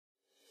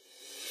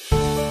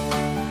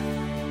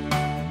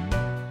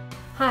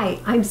Hi,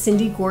 I'm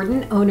Cindy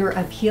Gordon, owner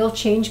of Heal,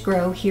 Change,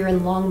 Grow here in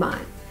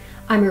Longmont.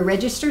 I'm a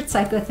registered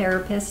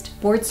psychotherapist,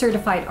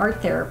 board-certified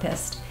art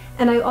therapist,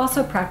 and I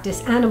also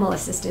practice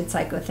animal-assisted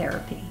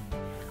psychotherapy.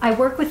 I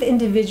work with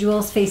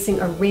individuals facing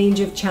a range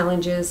of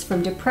challenges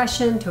from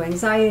depression to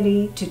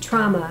anxiety to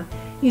trauma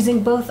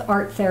using both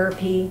art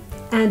therapy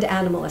and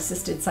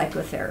animal-assisted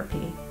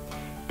psychotherapy.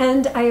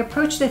 And I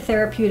approach the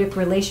therapeutic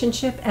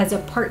relationship as a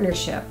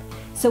partnership,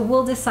 so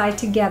we'll decide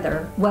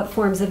together what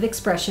forms of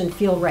expression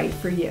feel right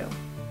for you.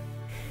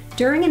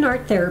 During an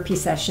art therapy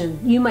session,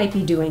 you might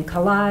be doing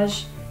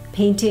collage,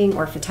 painting,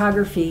 or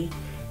photography,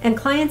 and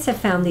clients have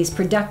found these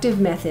productive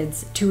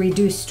methods to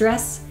reduce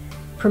stress,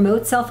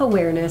 promote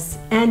self-awareness,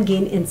 and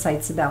gain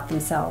insights about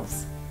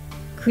themselves.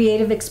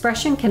 Creative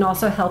expression can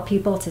also help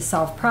people to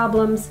solve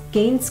problems,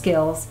 gain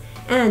skills,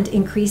 and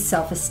increase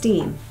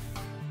self-esteem.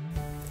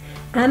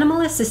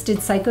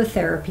 Animal-assisted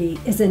psychotherapy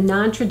is a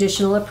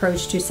non-traditional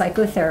approach to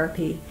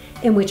psychotherapy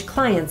in which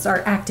clients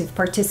are active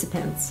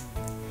participants.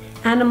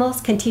 Animals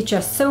can teach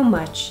us so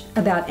much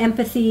about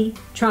empathy,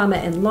 trauma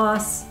and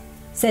loss,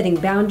 setting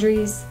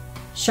boundaries,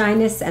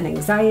 shyness and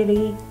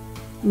anxiety,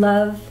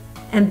 love,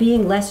 and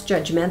being less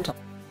judgmental.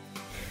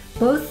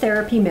 Both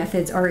therapy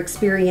methods are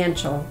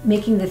experiential,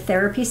 making the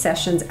therapy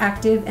sessions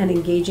active and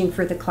engaging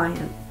for the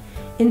client.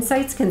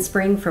 Insights can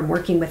spring from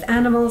working with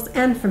animals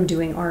and from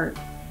doing art.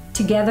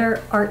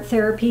 Together, art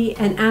therapy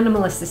and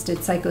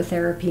animal-assisted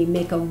psychotherapy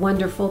make a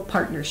wonderful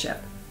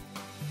partnership.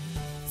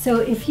 So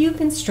if you've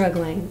been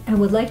struggling and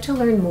would like to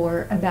learn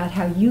more about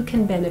how you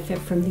can benefit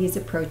from these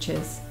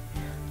approaches,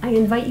 I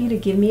invite you to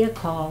give me a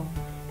call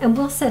and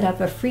we'll set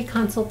up a free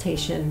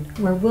consultation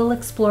where we'll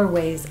explore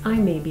ways I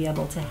may be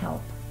able to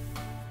help.